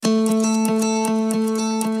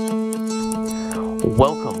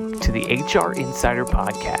Welcome to the HR Insider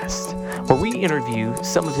Podcast, where we interview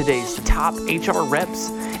some of today's top HR reps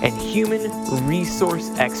and human resource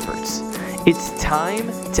experts. It's time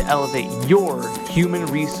to elevate your human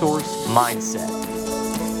resource mindset.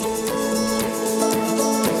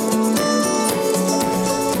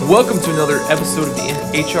 Welcome to another episode of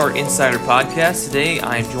the HR Insider Podcast. Today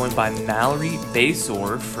I am joined by Mallory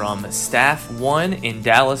Basor from Staff One in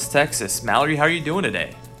Dallas, Texas. Mallory, how are you doing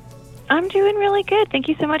today? I'm doing really good. Thank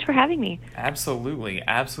you so much for having me. Absolutely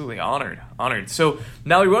honored. So,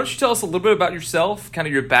 Mallory, why don't you tell us a little bit about yourself, kind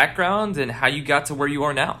of your background, and how you got to where you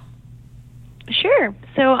are now? Sure.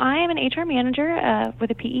 So I am an HR manager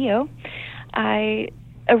with a PEO. I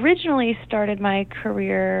originally started my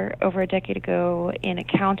career over a decade ago in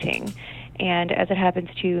accounting, and as it happens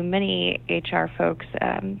to many HR folks,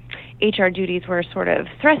 HR duties were sort of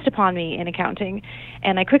thrust upon me in accounting,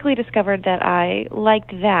 and I quickly discovered that I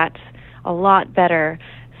liked that a lot better,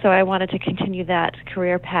 so I wanted to continue that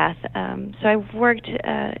career path. So I've worked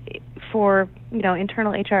for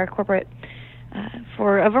internal HR, corporate,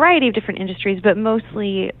 for a variety of different industries, but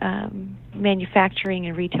mostly manufacturing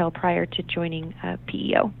and retail prior to joining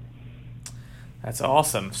PEO. That's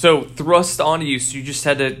awesome. So thrust onto you, so you just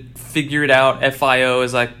had to figure it out, FIO,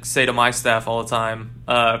 as I say to my staff all the time,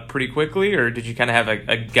 pretty quickly, or did you kind of have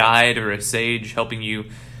a guide or a sage helping you,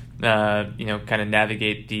 kind of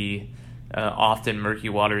navigate the often murky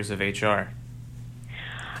waters of HR?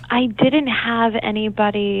 I didn't have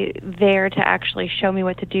anybody there to actually show me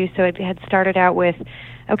what to do, so it had started out with,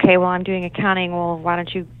 okay, well, I'm doing accounting, well, why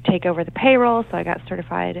don't you take over the payroll? So I got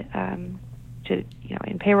certified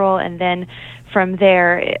in payroll, and then from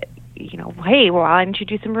there, hey, well, why don't you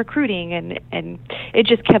do some recruiting? And it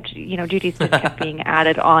just kept, duties just kept being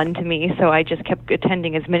added on to me, so I just kept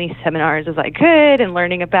attending as many seminars as I could and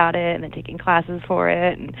learning about it and then taking classes for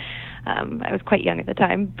it, and I was quite young at the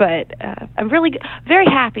time, but I'm really very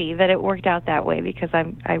happy that it worked out that way because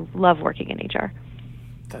I love working in HR.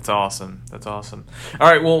 That's awesome. All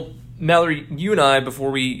right, well, Mallory, you and I, before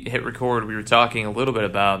we hit record, we were talking a little bit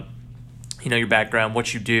about your background,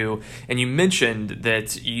 what you do, and you mentioned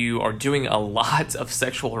that you are doing a lot of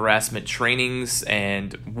sexual harassment trainings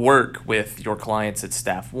and work with your clients at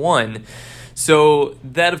Staff One. So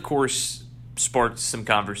that, of course, sparked some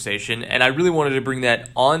conversation, and I really wanted to bring that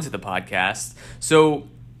onto the podcast. So,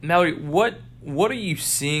 Mallory, what are you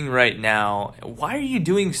seeing right now? Why are you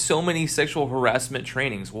doing so many sexual harassment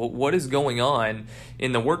trainings? What is going on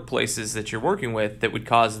in the workplaces that you're working with that would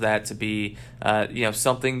cause that to be,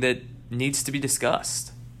 something that needs to be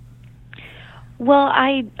discussed? Well,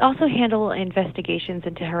 I also handle investigations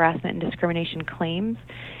into harassment and discrimination claims,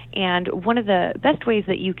 and one of the best ways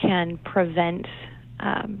that you can prevent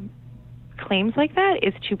claims like that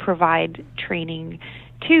is to provide training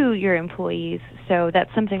to your employees. So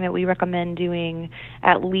that's something that we recommend doing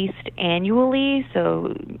at least annually,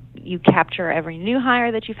 so you capture every new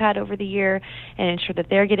hire that you've had over the year and ensure that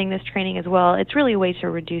they're getting this training as well. It's really a way to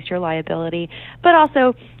reduce your liability, but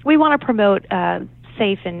also we want to promote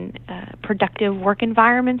safe and productive work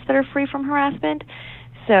environments that are free from harassment.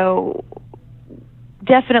 So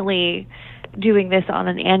definitely doing this on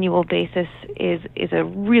an annual basis is a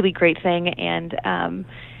really great thing, and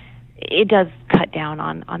it does cut down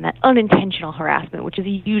on that unintentional harassment, which is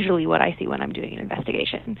usually what I see when I'm doing an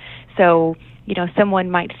investigation. So,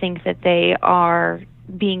 someone might think that they are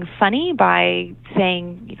being funny by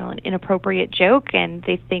saying, an inappropriate joke, and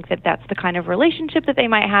they think that that's the kind of relationship that they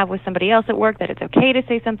might have with somebody else at work, that it's okay to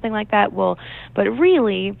say something like that. Well, but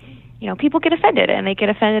really, people get offended, and they get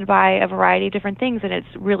offended by a variety of different things, and it's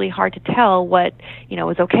really hard to tell what,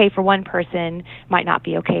 is okay for one person might not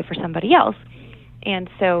be okay for somebody else. And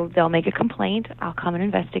so they'll make a complaint, I'll come and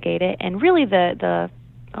investigate it, and really the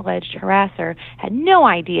alleged harasser had no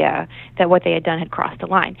idea that what they had done had crossed the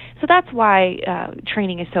line. So that's why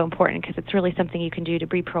training is so important, because it's really something you can do to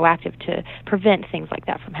be proactive to prevent things like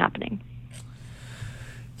that from happening.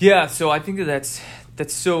 Yeah, so I think that's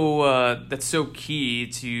so key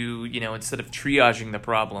to, instead of triaging the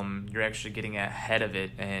problem, you're actually getting ahead of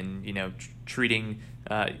it and, treating,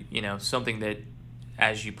 something that,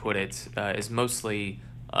 as you put it, is mostly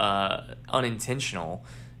unintentional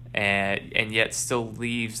and yet still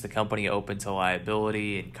leaves the company open to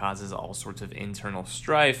liability and causes all sorts of internal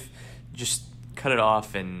strife. Just cut it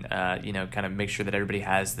off and, kind of make sure that everybody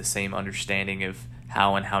has the same understanding of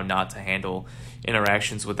how and how not to handle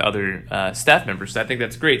interactions with other staff members. So I think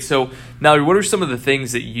that's great. So, Mallory, what are some of the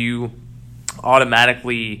things that you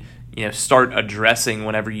automatically, start addressing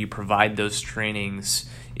whenever you provide those trainings?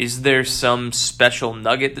 Is there some special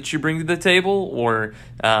nugget that you bring to the table, or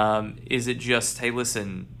is it just, hey,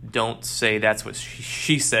 listen, don't say that's what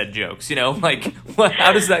she said jokes, like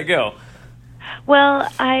how does that go? Well,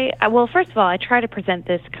 well, first of all, I try to present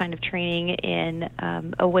this kind of training in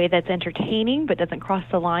a way that's entertaining but doesn't cross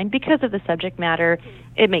the line. Because of the subject matter,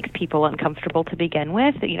 it makes people uncomfortable to begin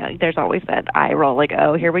with. There's always that eye roll, like,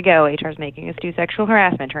 oh, here we go, HR's making us do sexual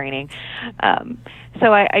harassment training.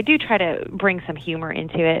 So I do try to bring some humor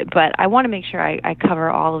into it, but I want to make sure I cover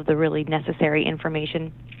all of the really necessary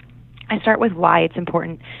information. I start with why it's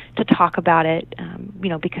important to talk about it,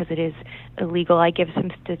 because it is illegal. I give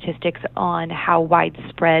some statistics on how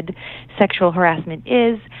widespread sexual harassment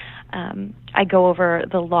is. I go over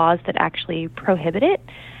the laws that actually prohibit it,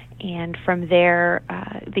 and from there,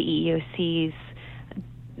 the EEOC's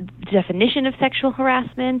definition of sexual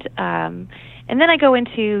harassment, and then I go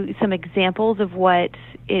into some examples of what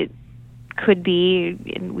it could be,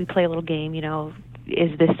 and we play a little game,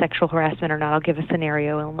 is this sexual harassment or not? I'll give a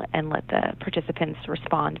scenario and let the participants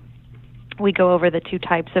respond. We go over the two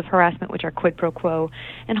types of harassment, which are quid pro quo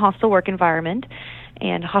and hostile work environment.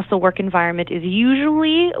 And hostile work environment is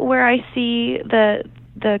usually where I see the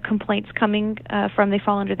complaints coming from. They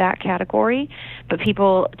fall under that category. But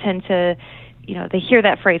people tend to, they hear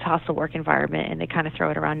that phrase hostile work environment and they kind of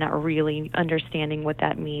throw it around, not really understanding what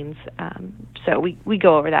that means. So we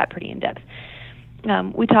go over that pretty in depth.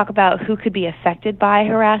 We talk about who could be affected by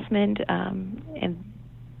harassment and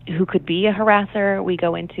who could be a harasser. We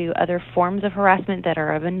go into other forms of harassment that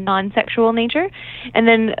are of a non-sexual nature. And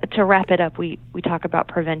then to wrap it up, we talk about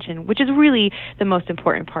prevention, which is really the most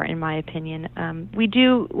important part in my opinion. We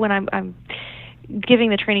do, when I'm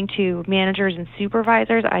giving the training to managers and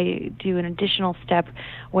supervisors, I do an additional step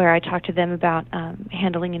where I talk to them about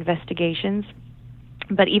handling investigations.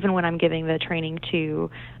 But even when I'm giving the training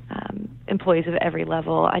to employees of every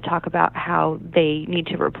level, I talk about how they need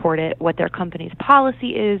to report it, what their company's policy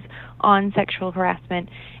is on sexual harassment,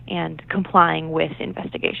 and complying with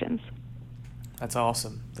investigations. That's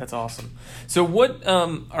awesome. So what,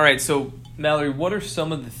 all right, so Mallory, what are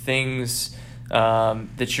some of the things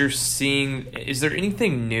that you're seeing? Is there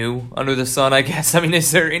anything new under the sun, I guess? I mean,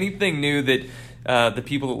 is there anything new that the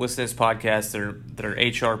people that listen to this podcast that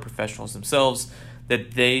are HR professionals themselves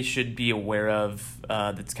that they should be aware of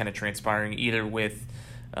that's kind of transpiring either with,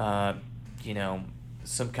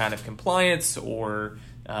 some kind of compliance or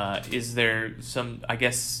is there some, I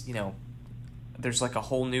guess, there's like a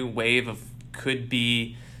whole new wave of could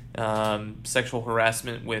be sexual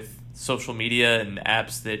harassment with social media and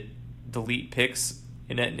apps that delete pics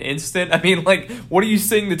in an instant. I mean, like, what are you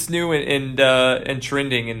seeing that's new and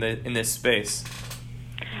trending in this space?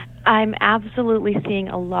 I'm absolutely seeing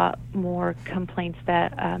a lot more complaints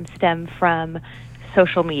that stem from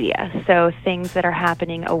social media. So things that are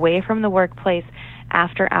happening away from the workplace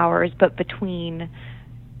after hours, but between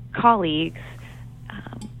colleagues,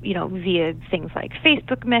 via things like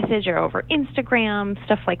Facebook message or over Instagram,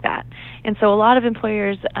 stuff like that. And so a lot of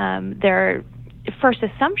employers, their first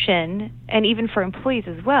assumption, and even for employees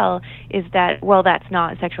as well, is that, well, that's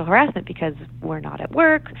not sexual harassment because we're not at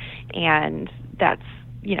work, and that's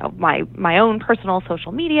my own personal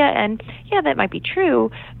social media, and yeah, that might be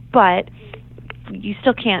true, but you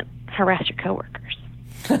still can't harass your coworkers.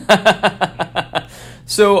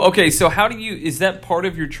 So how do you, is that part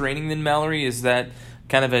of your training then, Mallory? Is that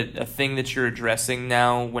kind of a thing that you're addressing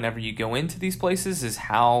now whenever you go into these places, is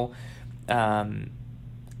how they're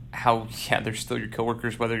still your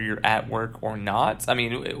coworkers whether you're at work or not? I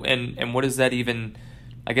mean, and what does that even,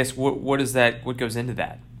 I guess, what goes into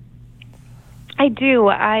that? I do.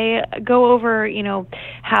 I go over,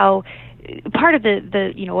 how part of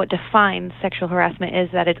the what defines sexual harassment is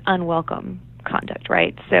that it's unwelcome conduct,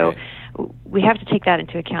 right? So we have to take that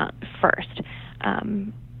into account first.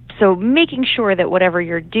 So making sure that whatever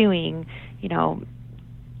you're doing,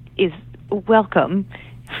 is welcome,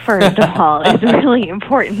 first of all, is really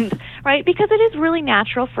important, right? Because it is really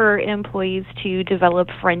natural for employees to develop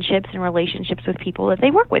friendships and relationships with people that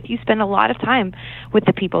they work with. You spend a lot of time with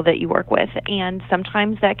the people that you work with, and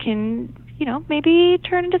sometimes that can, maybe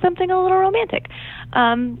turn into something a little romantic.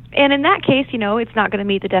 And in that case, it's not going to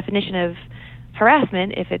meet the definition of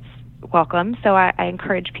harassment if it's welcome. So I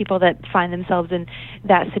encourage people that find themselves in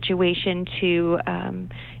that situation to,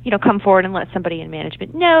 come forward and let somebody in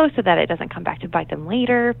management know so that it doesn't come back to bite them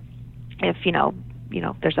later. If,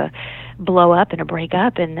 there's a blow up and a break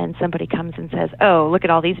up and then somebody comes and says, oh, look at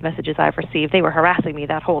all these messages I've received. They were harassing me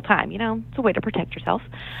that whole time. It's a way to protect yourself,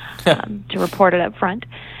 to report it up front.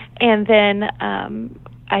 And then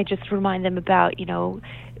I just remind them about,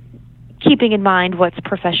 keeping in mind what's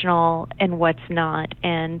professional and what's not,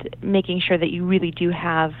 and making sure that you really do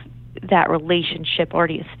have that relationship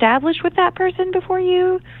already established with that person before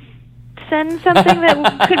you send something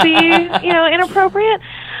that could be, inappropriate.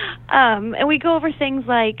 And we go over things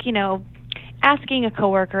like, asking a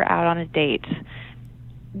coworker out on a date.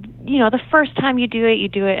 The first time you do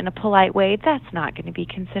it in a polite way. That's not going to be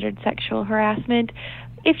considered sexual harassment.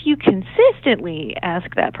 If you consistently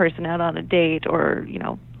ask that person out on a date or,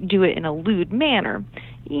 do it in a lewd manner,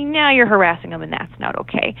 now you're harassing them, and that's not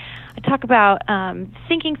okay. I talk about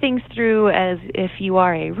thinking things through as if you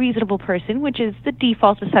are a reasonable person, which is the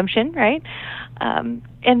default assumption, right? And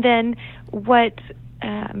then how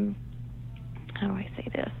do I say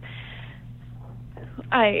this?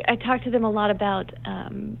 I talk to them a lot about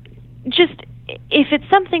just if it's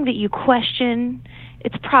something that you question,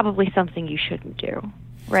 it's probably something you shouldn't do,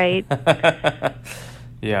 right?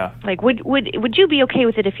 Yeah. Like, would you be okay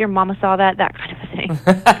with it if your mama saw that? That kind of a thing.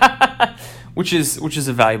 Which is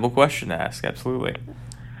a valuable question to ask, absolutely.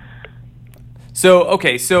 So,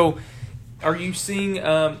 okay, are you seeing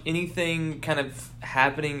anything kind of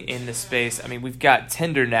happening in the space? I mean, we've got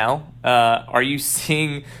Tinder now. Are you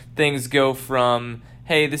seeing things go from,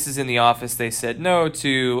 hey, this is in the office, they said no,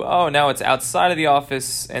 to, oh, now it's outside of the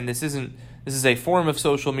office, and this is a form of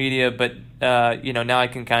social media, but, now I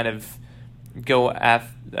can kind of go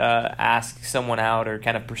ask someone out or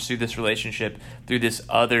kind of pursue this relationship through this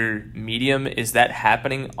other medium? Is that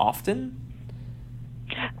happening often?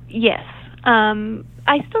 Yes.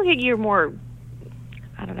 I still get your more,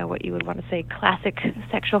 I don't know what you would want to say, classic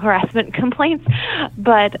sexual harassment complaints,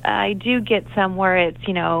 but I do get some where it's,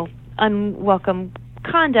 unwelcome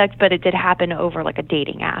conduct, but it did happen over like a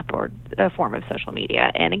dating app or a form of social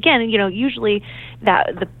media. And again, usually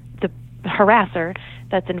that the harasser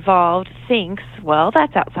that's involved thinks, well,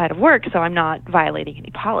 that's outside of work, so I'm not violating any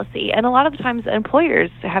policy. And a lot of the times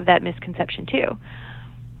employers have that misconception too.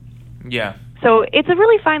 Yeah. So it's a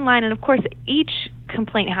really fine line, and of course each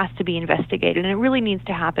complaint has to be investigated, and it really needs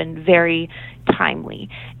to happen very timely.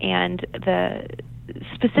 And the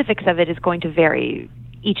specifics of it is going to vary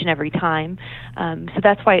each and every time. So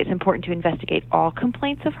that's why it's important to investigate all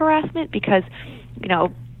complaints of harassment, because,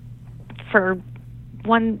 for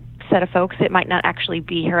one set of folks, it might not actually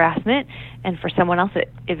be harassment, and for someone else,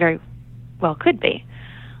 it very well could be.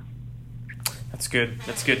 That's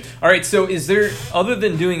good. All right. So, is there, other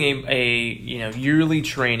than doing a yearly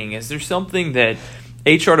training, is there something that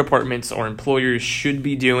HR departments or employers should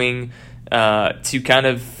be doing to kind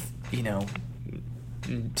of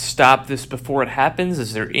stop this before it happens?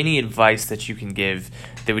 Is there any advice that you can give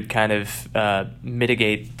that would kind of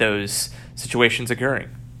mitigate those situations occurring?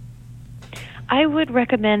 I would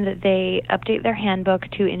recommend that they update their handbook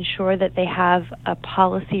to ensure that they have a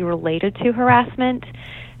policy related to harassment,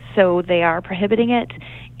 so they are prohibiting it,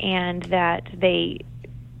 and that they,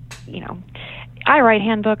 I write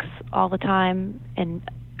handbooks all the time, and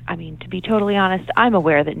I mean, to be totally honest, I'm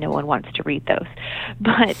aware that no one wants to read those,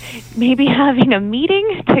 but maybe having a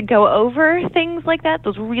meeting to go over things like that,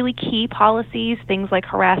 those really key policies, things like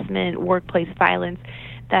harassment, workplace violence,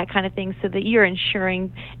 that kind of thing, so that you're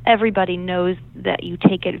ensuring everybody knows that you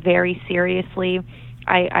take it very seriously.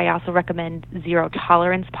 I also recommend zero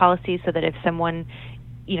tolerance policies, so that if someone,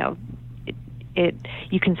 you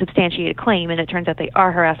can substantiate a claim and it turns out they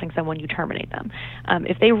are harassing someone, you terminate them.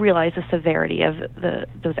 If they realize the severity of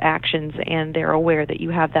those actions and they're aware that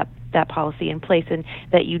you have that policy in place and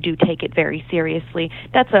that you do take it very seriously,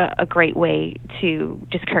 that's a great way to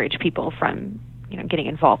discourage people from getting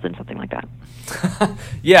involved in something like that.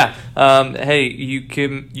 Yeah. Hey,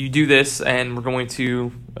 you do this, and we're going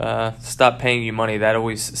to stop paying you money. That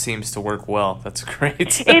always seems to work well. That's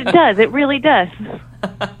great. It does. It really does.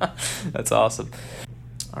 That's awesome.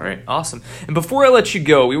 All right, awesome. And before I let you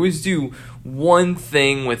go, we always do one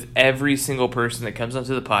thing with every single person that comes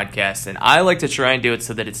onto the podcast, and I like to try and do it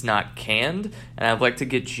so that it's not canned, and I'd like to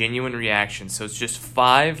get genuine reactions. So it's just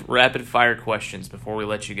 5 rapid-fire questions before we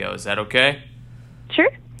let you go. Is that okay? Sure.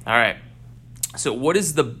 All right. So what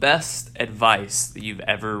is the best advice that you've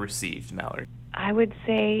ever received, Mallory? I would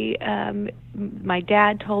say my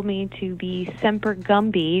dad told me to be semper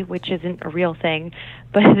gumby, which isn't a real thing,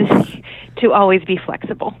 but to always be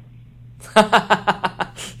flexible.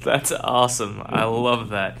 That's awesome. I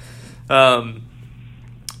love that.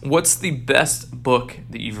 What's the best book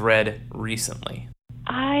that you've read recently?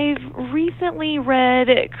 I've recently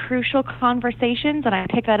read Crucial Conversations, and I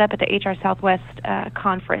picked that up at the HR Southwest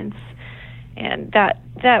conference, and that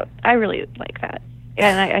I really like that.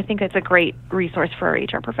 And I think it's a great resource for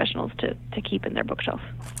HR professionals to keep in their bookshelf.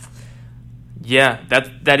 Yeah,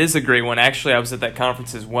 that is a great one. Actually, I was at that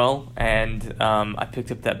conference as well, and I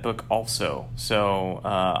picked up that book also. So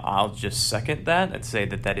I'll just second that and say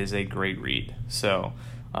that is a great read. So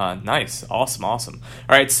nice, awesome. All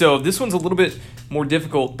right, so this one's a little bit more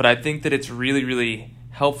difficult, but I think that it's really, really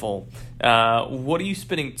helpful. What are you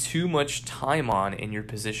spending too much time on in your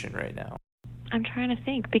position right now? I'm trying to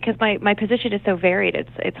think because my position is so varied.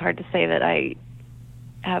 It's hard to say that I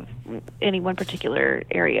have any one particular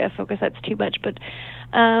area of focus that's too much, but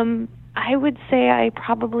I would say I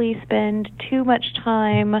probably spend too much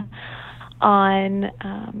time on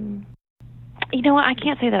I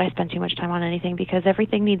can't say that I spend too much time on anything because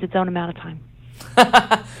everything needs its own amount of time.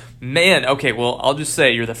 Man, okay, well, I'll just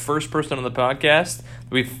say you're the first person on the podcast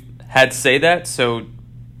we've had say that, so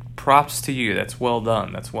props to you. That's well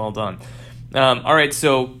done. All right,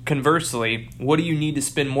 so conversely, what do you need to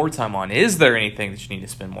spend more time on? Is there anything that you need to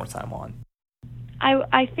spend more time on?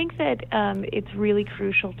 I think that it's really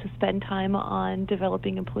crucial to spend time on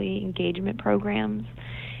developing employee engagement programs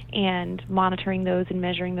and monitoring those and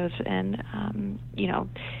measuring those. And,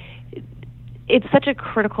 it's such a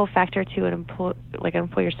critical factor to an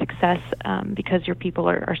employer success because your people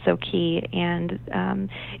are so key. And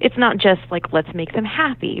it's not just like, let's make them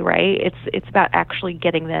happy, right? It's about actually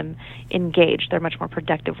getting them engaged. They're much more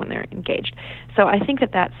productive when they're engaged. So I think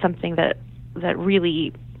that that's something that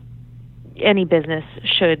really any business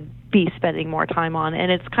should be spending more time on.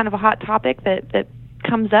 And it's kind of a hot topic that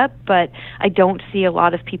comes up, but I don't see a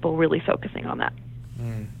lot of people really focusing on that.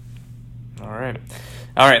 All right.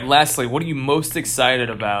 Lastly, what are you most excited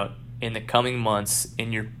about in the coming months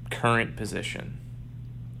in your current position?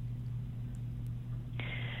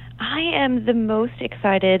 I am the most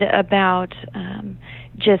excited about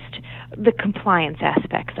just the compliance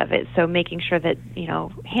aspects of it. So making sure that,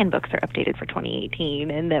 handbooks are updated for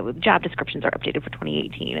 2018 and that job descriptions are updated for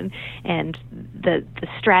 2018 and the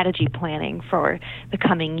strategy planning for the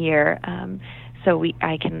coming year. So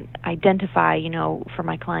I can identify, for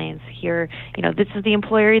my clients here, this is the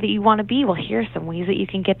employer that you want to be. Well, here are some ways that you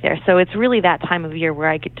can get there. So it's really that time of year where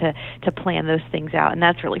I get to plan those things out, and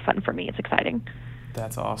that's really fun for me. It's exciting.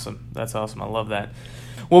 That's awesome. I love that.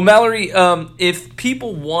 Well, Mallory, if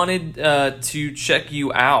people wanted to check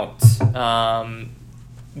you out,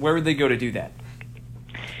 where would they go to do that?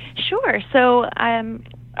 Sure. So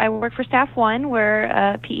I work for Staff One. We're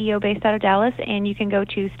a PEO based out of Dallas, and you can go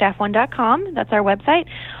to staff1.com. That's our website.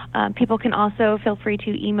 People can also feel free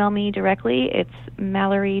to email me directly. It's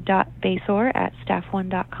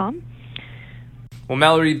mallory.basor@staff1.com. Well,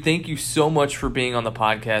 Mallory, thank you so much for being on the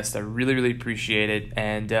podcast. I really, really appreciate it,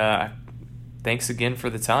 and thanks again for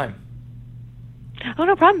the time. Oh,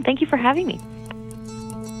 no problem. Thank you for having me.